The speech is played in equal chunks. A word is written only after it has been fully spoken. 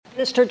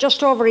Minister,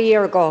 just over a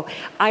year ago,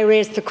 I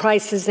raised the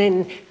crisis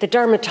in the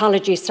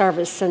dermatology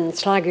service in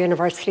Sligo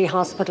University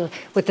Hospital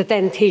with the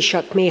then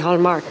Taoiseach,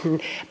 Micheál Martin.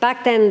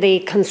 Back then, the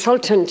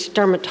consultant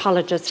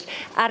dermatologist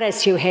at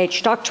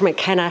SUH, Dr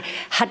McKenna,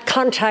 had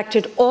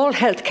contacted all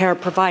healthcare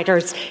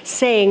providers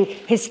saying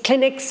his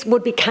clinics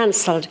would be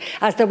cancelled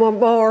as there were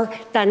more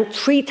than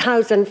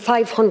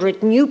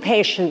 3,500 new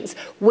patients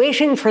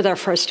waiting for their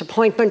first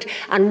appointment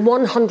and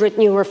 100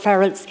 new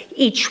referrals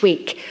each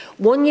week.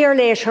 1 year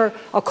later,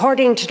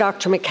 according to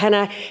Dr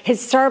McKenna, his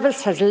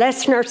service has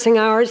less nursing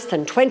hours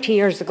than 20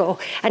 years ago,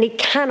 and he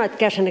cannot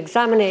get an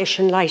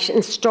examination light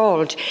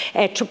installed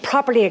to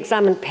properly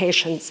examine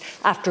patients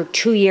after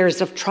 2 years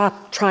of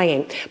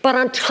trying. But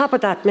on top of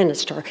that,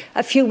 Minister,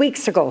 a few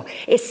weeks ago,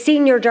 a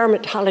senior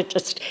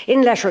dermatologist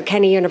in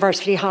Letterkenny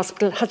University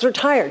Hospital has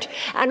retired,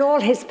 and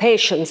all his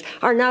patients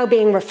are now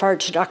being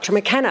referred to Dr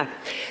McKenna,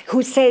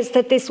 who says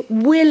that this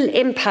will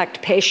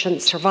impact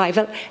patient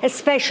survival,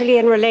 especially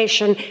in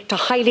relation to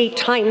highly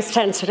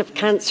time-sensitive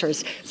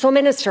cancers. So,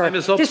 Minister,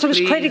 this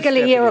was critical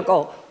a year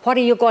ago. What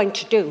are you going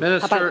to do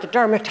about the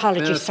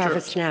dermatology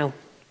service now?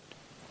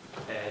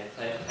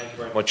 Thank you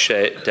very much,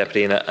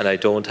 Deputy, and I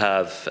don't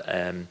have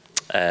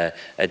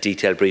a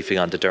detailed briefing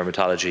on the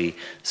dermatology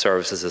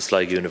services at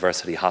Sligo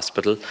University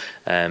Hospital,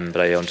 but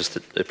I just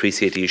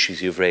appreciate the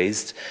issues you've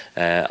raised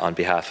on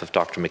behalf of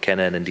Dr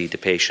McKenna and indeed the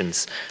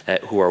patients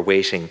who are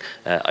waiting.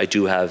 I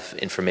do have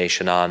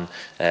information on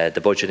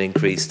the budget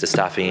increase, the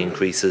staffing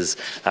increases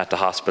at the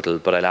hospital,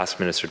 but I'll ask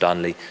Minister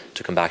Donnelly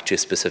to come back to you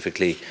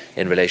specifically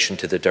in relation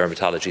to the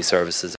dermatology services.